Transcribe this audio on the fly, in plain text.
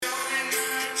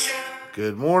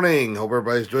Good morning. Hope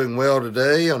everybody's doing well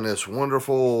today on this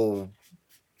wonderful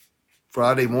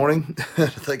Friday morning.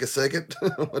 Take a second,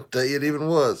 what day it even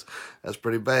was. That's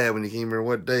pretty bad when you can't remember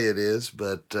what day it is.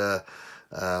 But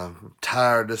I'm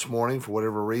tired this morning for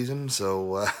whatever reason,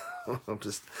 so I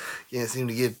just can't seem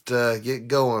to get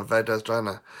going. In fact, I was trying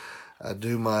to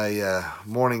do my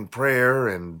morning prayer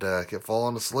and kept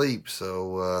falling asleep.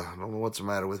 So I don't know what's the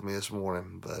matter with me this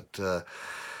morning, but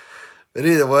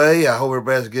either way, I hope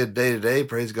everybody has a good day today.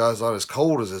 Praise God, it's not as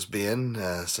cold as it's been,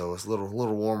 so it's a little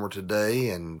warmer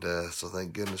today, and so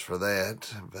thank goodness for that.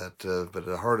 But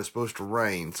I heard it's supposed to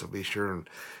rain, so be sure and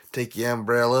take your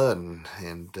umbrella and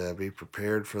be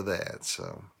prepared for that.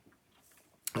 So,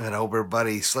 and I hope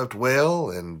everybody slept well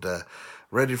and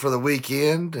ready for the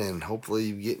weekend, and hopefully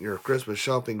you getting your Christmas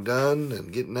shopping done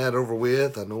and getting that over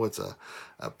with. I know it's a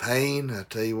pain. I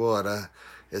tell you what,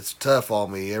 it's tough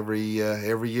on me every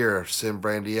year. I send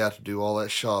Brandy out to do all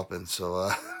that shopping,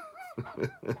 so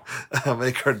I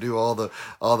make her do all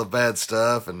the bad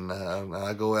stuff, and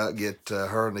I go out and get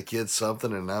her and the kids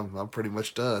something, and I'm pretty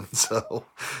much done. So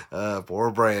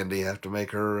poor Brandy, I have to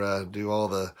make her do all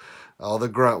the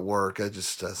grunt work.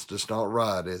 That's just not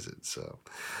right, is it? So,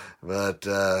 but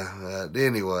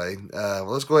anyway,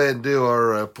 let's go ahead and do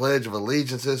our Pledge of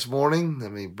Allegiance this morning.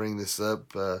 Let me bring this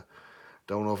up.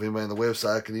 Don't know if anybody on the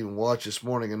website can even watch this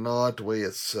morning or not. The way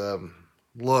it's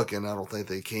looking, I don't think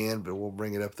they can, but we'll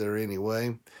bring it up there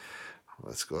anyway.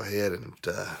 Let's go ahead and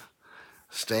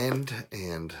stand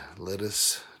and let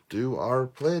us do our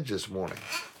pledge this morning.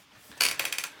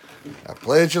 I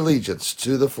pledge allegiance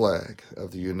to the flag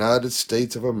of the United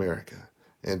States of America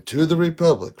and to the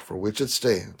republic for which it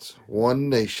stands, one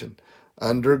nation,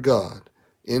 under God,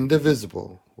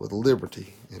 indivisible, with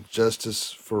liberty and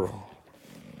justice for all.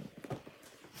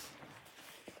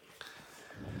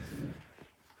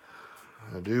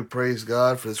 I do praise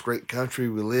God for this great country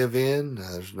we live in.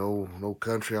 There's no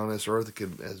country on this earth that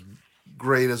could as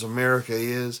great as America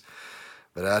is.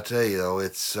 But I tell you though,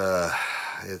 it's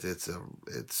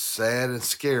sad and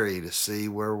scary to see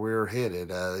where we're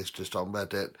headed. It's just talking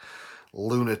about that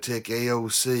lunatic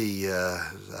AOC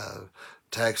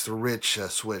tax the rich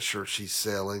sweatshirt she's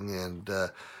selling, and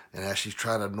how she's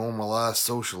trying to normalize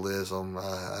socialism.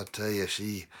 I tell you,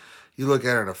 you look at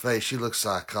her in the face, she looks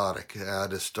psychotic. I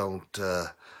just don't.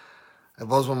 It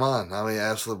blows my mind. I mean, it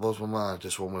absolutely blows my mind.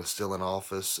 This woman is still in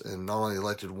office, and not only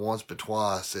elected once but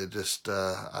twice. It just,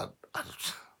 to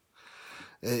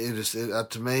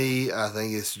me, I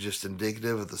think it's just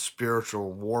indicative of the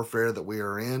spiritual warfare that we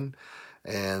are in,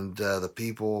 and the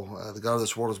people, the God of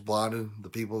this world has blinded the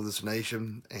people of this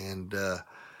nation, and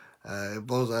it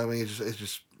blows. I mean,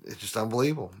 it's just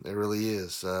unbelievable. It really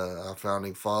is. Our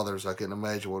founding fathers, I couldn't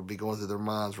imagine what would be going through their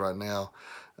minds right now,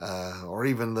 or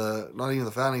even not even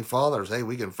the founding fathers. Hey,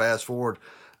 we can fast forward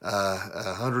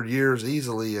 100 years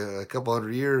easily, a couple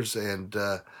 100 years, and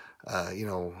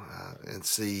and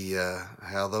see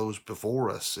how those before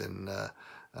us and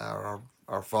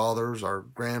our fathers, our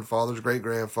grandfathers, great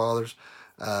grandfathers,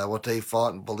 what they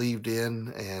fought and believed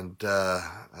in, and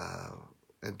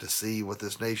to see what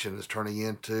this nation is turning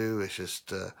into, it's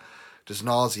just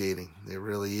nauseating. It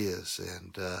really is,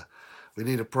 and we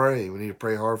need to pray. We need to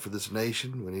pray hard for this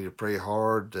nation. We need to pray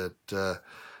hard that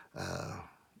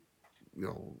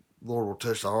Lord will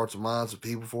touch the hearts and minds of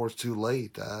people before it's too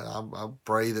late. I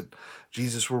pray that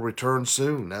Jesus will return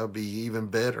soon. That would be even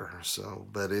better. So,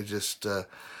 but it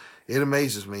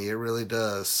amazes me. It really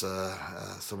does.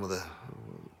 Some of the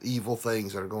evil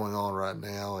things that are going on right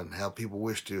now, and how people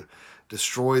wish to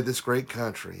destroy this great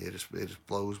country. It just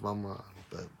blows my mind.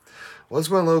 But let's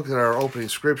go and look at our opening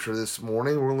scripture this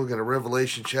morning. We're looking at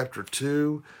Revelation chapter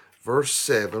 2, verse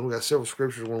 7. We've got several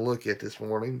scriptures we're going to look at this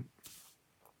morning.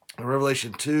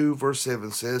 Revelation 2, verse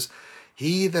 7 says,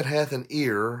 He that hath an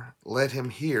ear, let him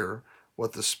hear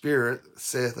what the Spirit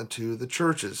saith unto the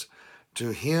churches.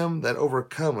 To him that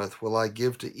overcometh will I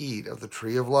give to eat of the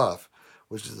tree of life,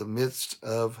 which is the midst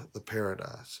of the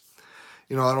paradise.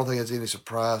 I don't think it's any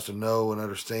surprise to know and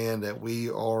understand that we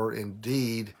are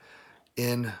indeed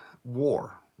in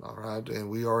war, all right? And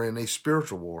we are in a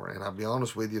spiritual war. And I'll be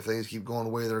honest with you, if things keep going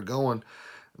the way they're going,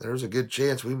 there's a good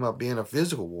chance we might be in a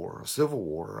physical war, a civil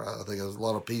war. I think there's a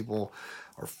lot of people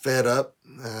are fed up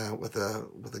with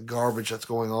the garbage that's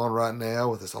going on right now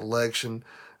with this election,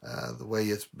 the way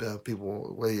it's been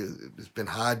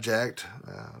hijacked,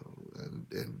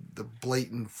 and the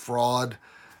blatant fraud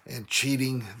and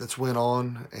cheating that's went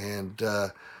on, and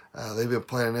they've been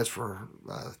planning this for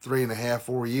 3.5,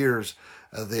 4 years.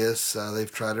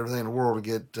 They've tried everything in the world to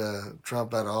get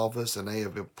Trump out of office, and they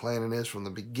have been planning this from the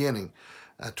beginning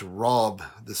to rob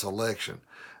this election.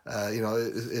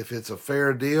 If it's a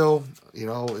fair deal,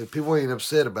 people ain't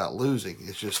upset about losing.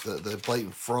 It's just the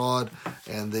blatant fraud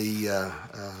and the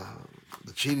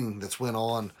cheating that's went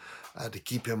on to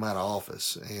keep him out of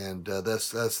office, and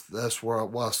that's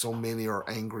why so many are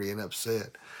angry and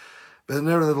upset. But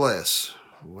nevertheless,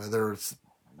 whether it's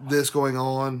this going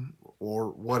on or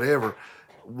whatever,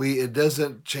 it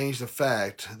doesn't change the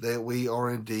fact that we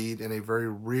are indeed in a very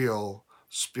real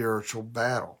spiritual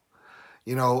battle.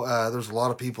 There's a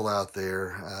lot of people out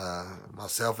there,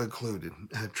 myself included,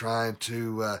 trying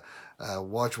to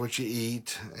watch what you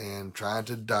eat and trying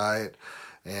to diet.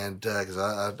 And because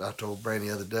I told Brandy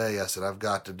the other day, I said, I've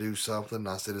got to do something.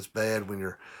 I said, it's bad when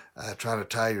you're trying to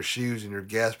tie your shoes and you're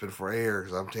gasping for air.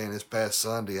 Because I'm telling you, this past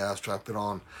Sunday, I was trying to put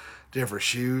on different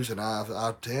shoes, and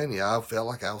I'm telling you, I felt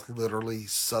like I was literally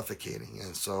suffocating.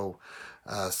 And so,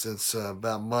 since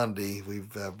about Monday,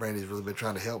 Brandy's really been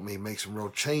trying to help me make some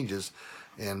real changes,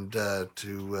 and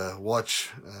to watch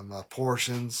my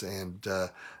portions and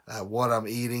what I'm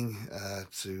eating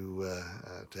to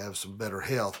have some better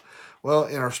health. Well,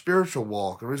 in our spiritual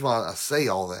walk, the reason why I say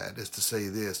all that is to say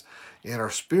this: in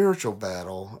our spiritual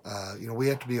battle, we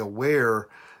have to be aware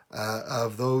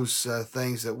of those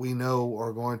things that we know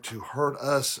are going to hurt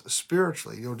us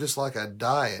spiritually. Just like a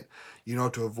diet,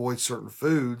 to avoid certain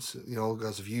foods,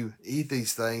 because if you eat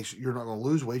these things, you're not going to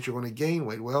lose weight, you're going to gain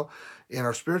weight. Well, in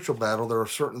our spiritual battle, there are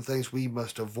certain things we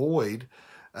must avoid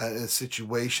in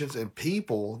situations and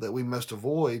people that we must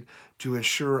avoid to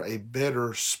ensure a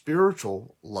better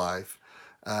spiritual life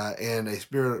and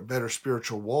better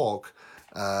spiritual walk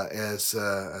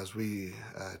as we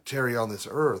tarry on this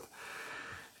earth.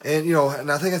 And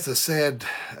and I think it's a sad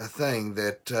thing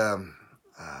that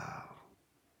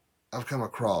I've come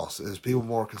across is people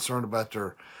more concerned about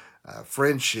their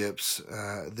friendships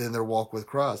than their walk with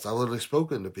Christ. I literally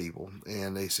spoken to people,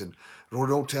 and they said, "Lord,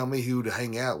 don't tell me who to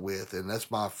hang out with, and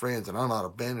that's my friends, and I'm not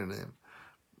abandoning them."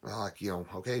 I'm like,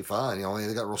 okay, fine.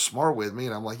 They got real smart with me,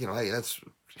 and I'm like, hey, that's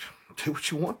do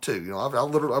what you want to.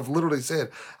 I've literally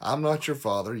said, I'm not your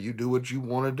father. You do what you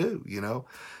want to do.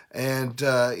 And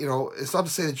it's not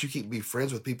to say that you can't be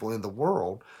friends with people in the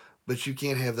world, but you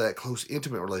can't have that close,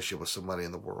 intimate relationship with somebody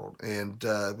in the world, and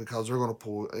because they're going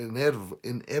to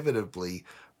inevitably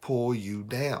pull you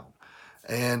down,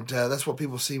 and that's what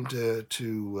people seem to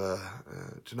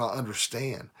not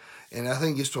understand. And I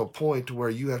think it gets to a point to where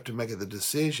you have to make the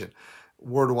decision: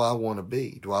 where do I want to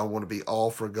be? Do I want to be all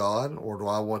for God, or do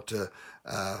I want to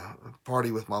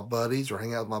party with my buddies or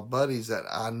hang out with my buddies that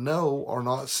I know are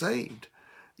not saved?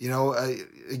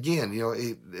 Again,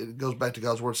 it goes back to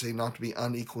God's word saying not to be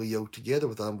unequally yoked together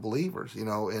with unbelievers, and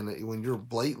when you're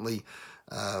blatantly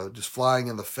just flying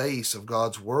in the face of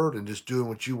God's word and just doing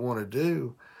what you want to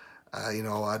do,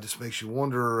 it just makes you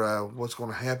wonder what's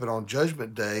going to happen on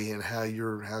Judgment Day and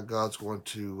how God's going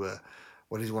to,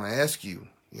 what He's going to ask you,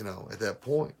 at that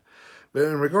point. But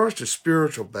in regards to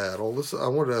spiritual battle, like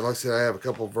I said, I have a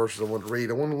couple of verses I want to read.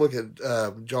 I want to look at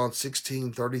John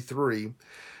 16:33.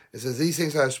 It says, "These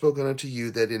things I have spoken unto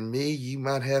you, that in me ye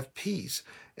might have peace.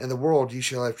 In the world ye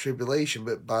shall have tribulation,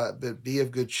 but be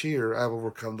of good cheer, I have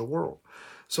overcome the world."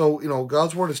 So,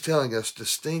 God's word is telling us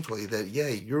distinctly that,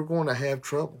 you're going to have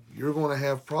trouble. You're going to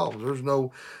have problems. There's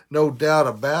no doubt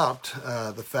about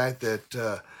the fact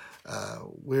that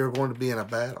we're going to be in a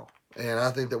battle. And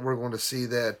I think that we're going to see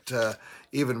that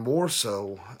even more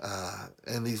so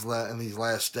in these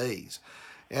last days.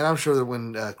 And I'm sure that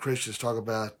when Christians talk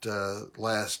about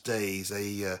last days,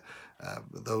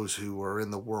 those who are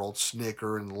in the world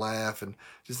snicker and laugh and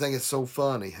just think it's so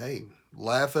funny. Hey,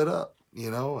 laugh it up.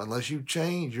 Unless you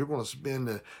change, you're going to spend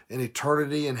an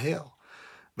eternity in hell.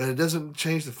 But it doesn't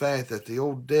change the fact that the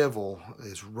old devil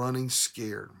is running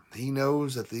scared. He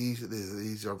knows that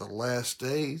these are the last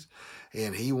days,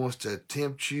 and he wants to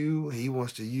tempt you. He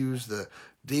wants to use the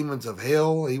demons of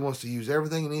hell. He wants to use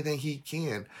everything and anything he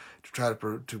can to try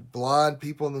to blind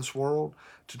people in this world,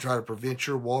 to try to prevent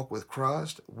your walk with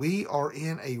Christ. We are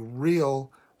in a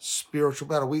real spiritual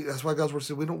battle. That's why God's word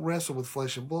said we don't wrestle with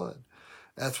flesh and blood.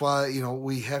 That's why,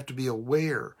 we have to be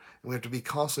aware, and we have to be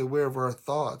constantly aware of our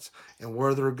thoughts and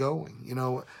where they're going. I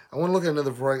want to look at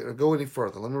go any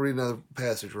further. Let me read another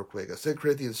passage real quick. 2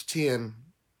 Corinthians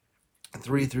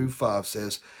 10:3-5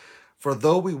 says, "For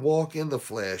though we walk in the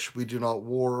flesh, we do not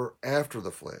war after the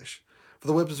flesh. For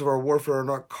the weapons of our warfare are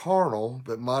not carnal,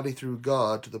 but mighty through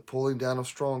God to the pulling down of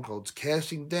strongholds,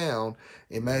 casting down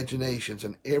imaginations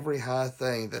and every high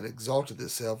thing that exalted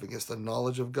itself against the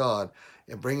knowledge of God,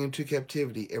 and bringing into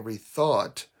captivity every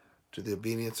thought to the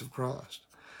obedience of Christ."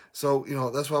 So,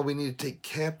 that's why we need to take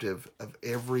captive of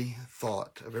every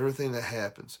thought, of everything that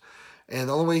happens. And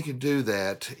the only way you can do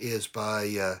that is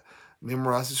by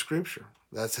memorizing Scripture.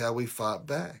 That's how we fight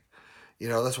back.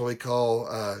 That's what we call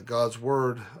God's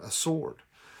Word a sword.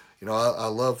 I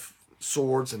love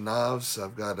swords and knives.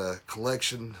 I've got a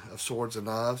collection of swords and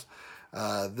knives.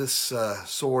 This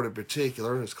sword in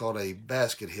particular is called a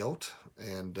basket hilt,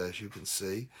 and as you can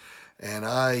see, and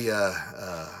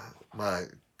my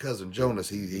cousin Jonas,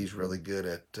 he's really good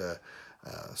at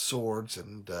swords,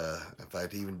 and in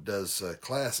fact, he even does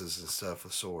classes and stuff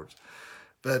with swords.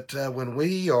 But when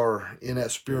we are in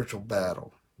that spiritual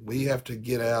battle, we have to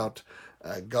get out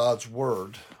God's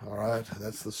word, all right?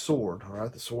 That's the sword, all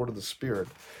right? The sword of the Spirit,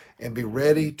 and be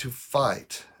ready to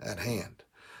fight at hand,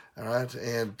 all right?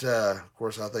 And of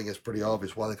course, I think it's pretty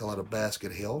obvious why they call it a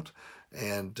basket hilt.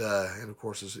 And of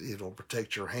course, it'll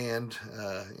protect your hand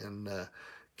in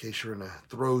case you're in the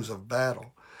throes of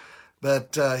battle.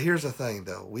 But here's the thing,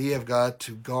 though. We have got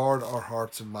to guard our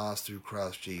hearts and minds through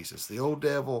Christ Jesus. The old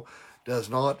devil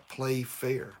does not play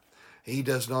fair. He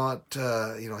does not,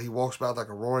 he walks about like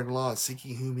a roaring lion,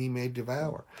 seeking whom he may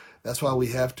devour. That's why we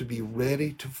have to be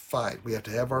ready to fight. We have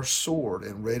to have our sword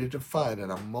and ready to fight at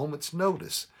a moment's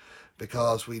notice,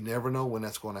 because we never know when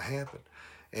that's going to happen.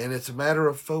 And it's a matter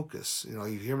of focus. You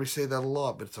hear me say that a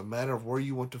lot, but it's a matter of where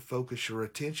you want to focus your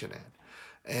attention at.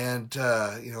 And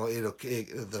the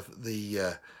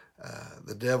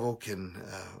devil can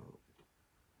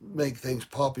make things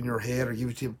pop in your head or give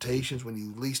you temptations when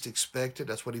you least expect it.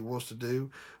 That's what he wants to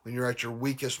do. When you're at your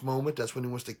weakest moment, that's when he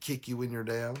wants to kick you when you're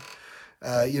down.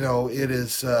 It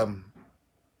is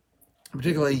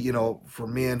particularly for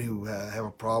men who have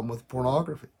a problem with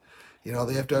pornography. They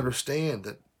have to understand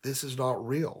that this is not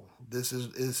real. This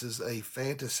is a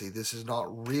fantasy. This is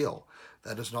not real.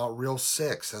 That is not real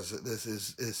sex. This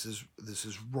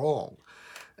is wrong.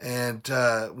 And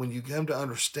when you come to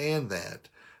understand that,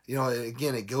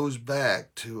 again, it goes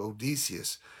back to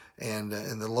Odysseus and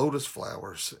the lotus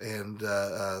flowers and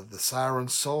the siren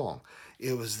song.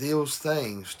 It was those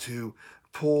things to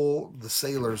pull the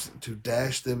sailors, to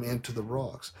dash them into the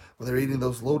rocks. When they're eating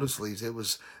those lotus leaves, it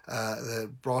was that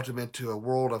brought them into a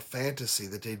world of fantasy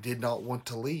that they did not want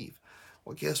to leave.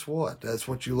 Well, guess what? That's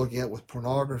what you're looking at with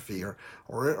pornography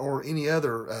or any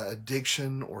other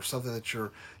addiction or something that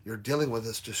you're dealing with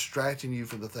that's distracting you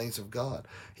from the things of God.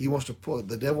 The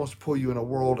devil wants to pull you in a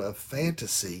world of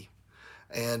fantasy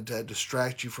and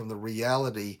distract you from the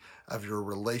reality of your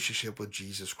relationship with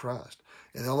Jesus Christ.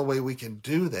 And the only way we can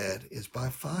do that is by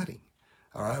fighting.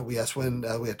 All right, that's when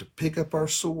we have to pick up our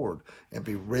sword and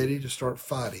be ready to start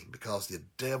fighting, because the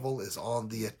devil is on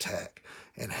the attack.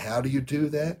 And how do you do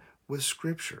that? With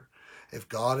Scripture. If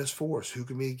God is for us, who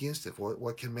can be against it?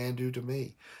 What can man do to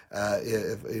me?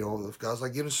 If God's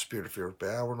like, give us a spirit of fear, of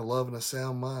power, and a love and a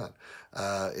sound mind.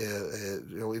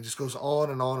 It just goes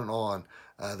on and on and on.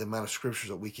 The amount of scriptures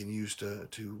that we can use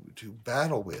to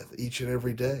battle with each and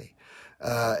every day.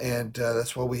 And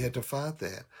that's why we had to fight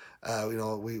that.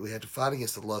 We had to fight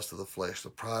against the lust of the flesh, the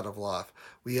pride of life.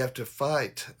 We have to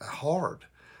fight hard.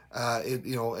 And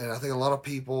I think a lot of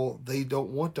people, they don't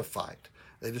want to fight.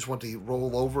 They just want to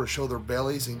roll over and show their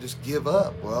bellies and just give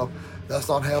up. Well, that's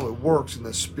not how it works in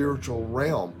the spiritual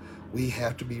realm. We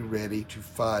have to be ready to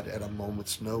fight at a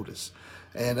moment's notice.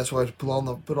 And that's why we have to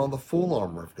put on the full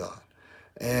armor of God.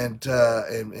 And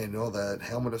that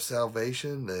helmet of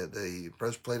salvation, the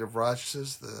breastplate of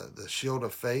righteousness, the shield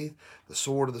of faith, the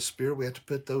sword of the Spirit. We have to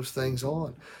put those things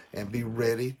on and be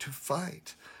ready to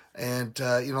fight. And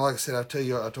like I said, I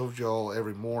told you all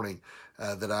every morning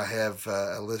that I have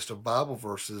a list of Bible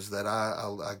verses that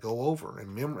I go over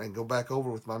and go back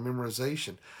over with my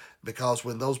memorization, because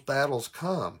when those battles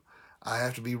come, I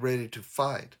have to be ready to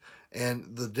fight.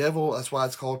 And the devil, that's why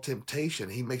it's called temptation.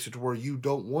 He makes it to where you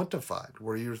don't want to fight,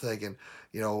 where you're thinking,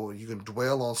 you can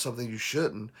dwell on something you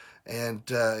shouldn't, and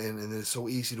it's so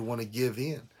easy to want to give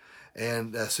in.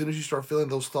 And as soon as you start feeling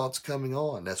those thoughts coming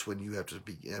on, that's when you have to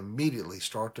immediately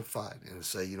start to fight and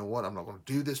say, you know what, I'm not going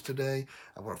to do this today.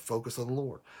 I'm going to focus on the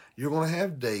Lord. You're going to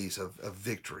have days of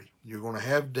victory. You're going to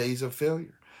have days of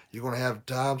failure. You're going to have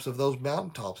times of those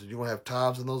mountaintops, and you're going to have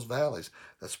times in those valleys.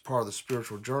 That's part of the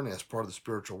spiritual journey. That's part of the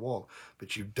spiritual walk.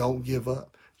 But you don't give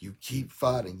up. You keep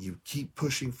fighting. You keep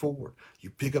pushing forward. You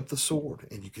pick up the sword,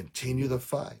 and you continue the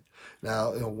fight.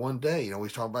 Now, one day, we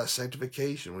talk about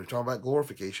sanctification. We talk about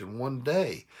glorification. One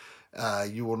day,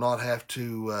 you will not have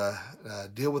to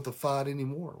deal with the fight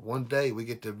anymore. One day, we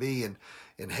get to be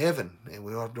in heaven, and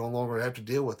we no longer have to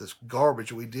deal with this garbage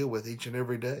that we deal with each and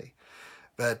every day.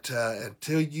 But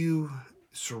until you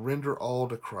surrender all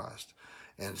to Christ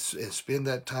and spend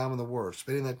that time in the Word,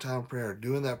 spending that time in prayer,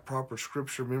 doing that proper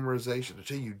Scripture memorization,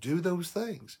 until you do those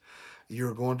things,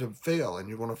 you're going to fail, and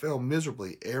you're going to fail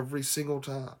miserably every single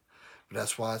time. But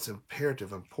that's why it's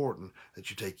imperative, important that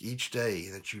you take each day,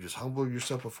 that you just humble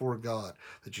yourself before God,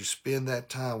 that you spend that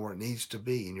time where it needs to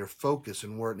be, and your focus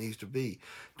and where it needs to be.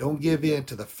 Don't give in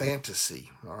to the fantasy,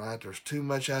 all right? There's too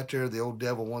much out there the old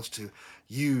devil wants to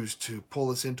use to pull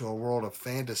us into a world of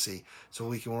fantasy so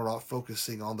we're not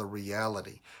focusing on the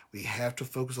reality. We have to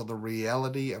focus on the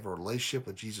reality of our relationship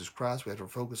with Jesus Christ. We have to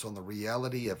focus on the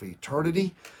reality of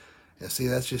eternity. And see,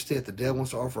 that's just it. The devil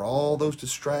wants to offer all those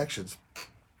distractions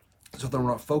so that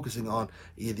we're not focusing on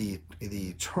the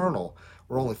eternal.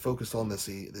 We're only focused on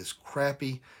this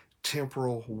crappy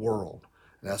temporal world.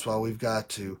 And that's why we've got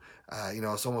to,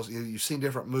 it's almost, you've seen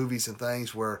different movies and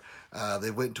things where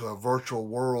they went into a virtual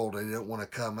world and they didn't want to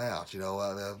come out.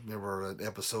 I remember an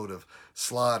episode of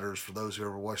Sliders, for those who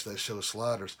ever watched that show,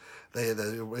 Sliders.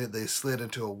 They slid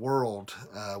into a world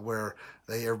where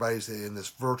everybody's in this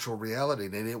virtual reality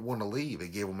and they didn't want to leave.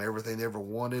 It gave them everything they ever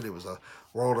wanted. It was a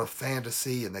world of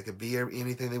fantasy and they could be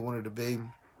anything they wanted to be.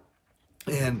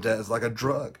 And it's like a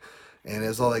drug. And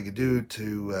it's all they could do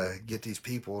to get these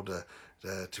people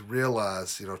to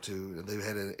realize, they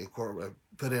had to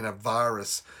put in a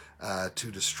virus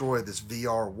to destroy this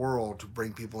VR world to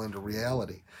bring people into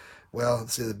reality. Well,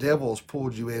 see, the devil has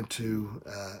pulled you into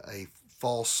a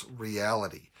false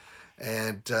reality,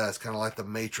 and it's kind of like the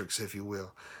Matrix, if you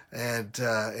will, and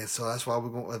so that's why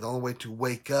the only way to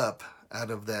wake up out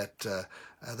of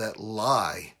that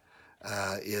lie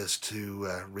is to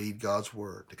read God's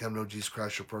Word, to come to know Jesus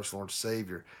Christ, your personal Lord and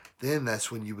Savior. Then that's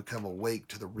when you become awake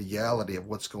to the reality of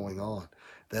what's going on.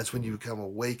 That's when you become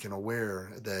awake and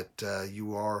aware that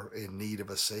you are in need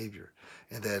of a Savior,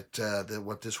 and that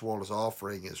what this world is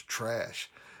offering is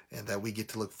trash, and that we get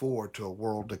to look forward to a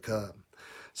world to come.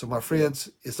 So, my friends,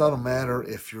 it's not a matter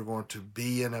if you're going to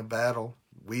be in a battle.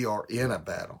 We are in a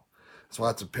battle. That's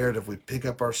why it's imperative we pick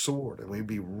up our sword and we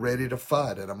be ready to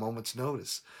fight at a moment's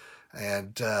notice,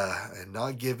 and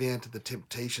not give in to the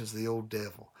temptations of the old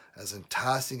devil. As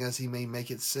enticing as he may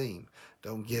make it seem,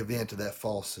 don't give in to that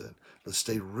falsehood. Let's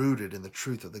stay rooted in the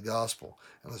truth of the gospel,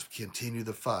 and let's continue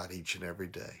the fight each and every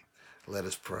day. Let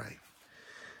us pray.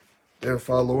 Dear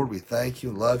Father, Lord, we thank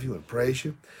you, love you, and praise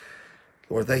you.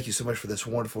 Lord, thank you so much for this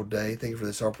wonderful day. Thank you for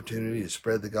this opportunity to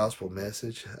spread the gospel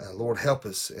message. Lord, help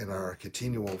us in our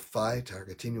continual fight, our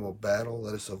continual battle.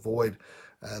 Let us avoid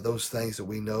those things that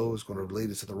we know is going to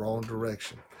lead us in the wrong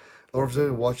direction. Lord, if there's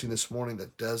anyone watching this morning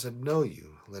that doesn't know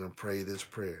you, let them pray this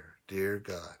prayer. Dear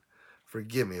God,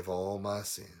 forgive me of all my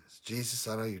sins. Jesus,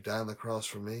 I know you died on the cross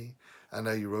for me. I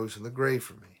know you rose from the grave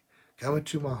for me. Come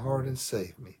into my heart and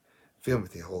save me. Fill me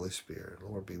with the Holy Spirit.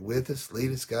 Lord, be with us,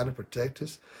 lead us, guide, and protect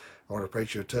us. Lord, I pray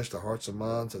that you'll touch the hearts and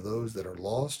minds of those that are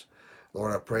lost.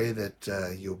 Lord, I pray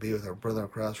that you'll be with our brother in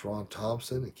Christ, Ron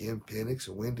Thompson, and Kim Penix,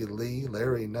 and Wendy Lee,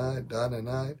 Larry Knight, Donna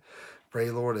Knight. Pray,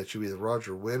 Lord, that you be with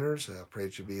Roger Winters. I pray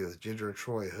that you be with Ginger and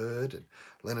Troy Hood and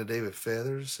Lena David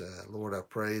Feathers. Lord, I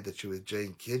pray that you be with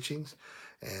Jane Kitchings.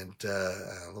 And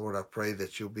Lord, I pray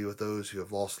that you'll be with those who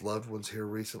have lost loved ones here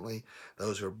recently,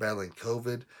 those who are battling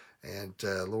COVID. And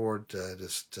Lord,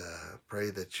 just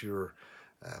pray that your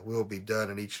will be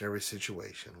done in each and every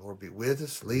situation. Lord, be with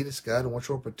us, lead us, guide, and watch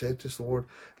over, protect us, Lord.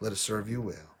 Let us serve you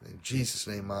well. In Jesus'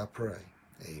 name I pray.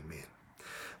 Amen.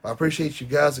 I appreciate you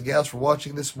guys and gals for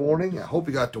watching this morning. I hope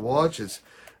you got to watch. It's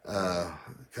kind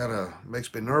of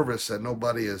makes me nervous that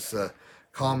nobody has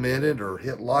commented or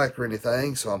hit like or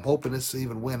anything, so I'm hoping this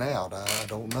even went out. I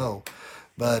don't know.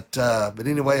 But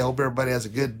anyway, I hope everybody has a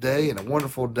good day and a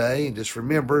wonderful day. And just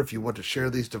remember, if you want to share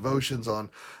these devotions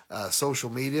on social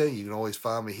media, you can always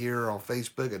find me here on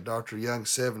Facebook at Dr. Young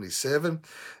 77.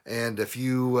 And if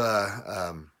you,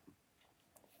 I'll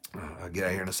get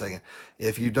out here in a second.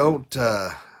 If you don't,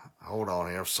 hold on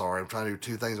here. I'm sorry. I'm trying to do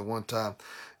two things at one time.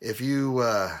 If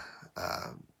your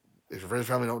friends and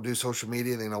family don't do social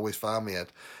media, they can always find me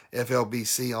at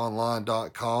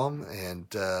flbconline.com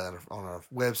and on our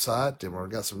website. And we've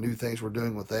got some new things we're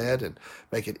doing with that and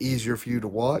make it easier for you to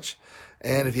watch.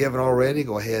 And if you haven't already,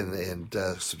 go ahead and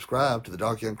subscribe to the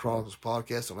Dr. Young Chronicles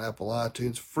podcast on Apple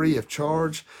iTunes, free of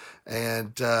charge,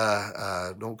 and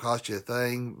don't cost you a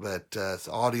thing, but it's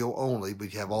audio only.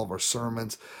 But you have all of our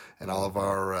sermons and all of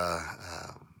our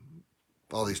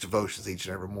all these devotions each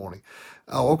and every morning.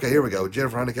 Oh, okay, here we go.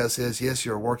 Jennifer Honeycutt says, yes,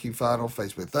 you're working fine on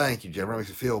Facebook. Thank you, Jennifer. It makes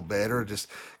me feel better. Just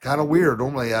kind of weird.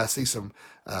 Normally I see some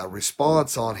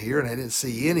response on here, and I didn't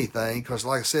see anything because,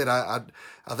 like I said, I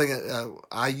think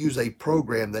I use a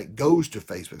program that goes to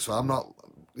Facebook. So I'm not,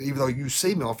 even though you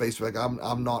see me on Facebook,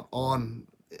 I'm not on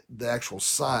the actual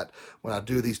site when I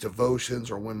do these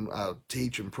devotions or when I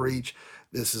teach and preach.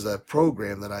 This is a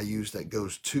program that I use that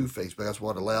goes to Facebook. That's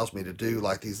what allows me to do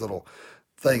like these little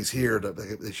things here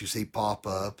that you see pop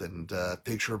up and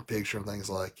picture in picture and things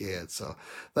like that. So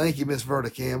thank you, Miss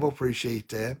Verta Campbell. Appreciate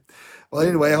that. Well,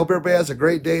 anyway, I hope everybody has a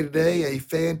great day today, a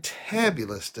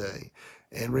fantabulous day.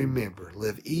 And remember,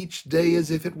 live each day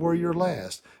as if it were your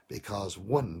last, because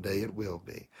one day it will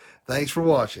be. Thanks for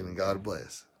watching, and God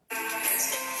bless.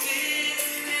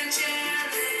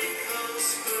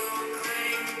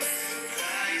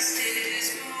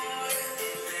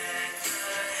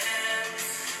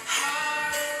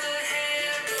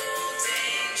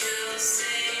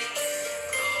 Say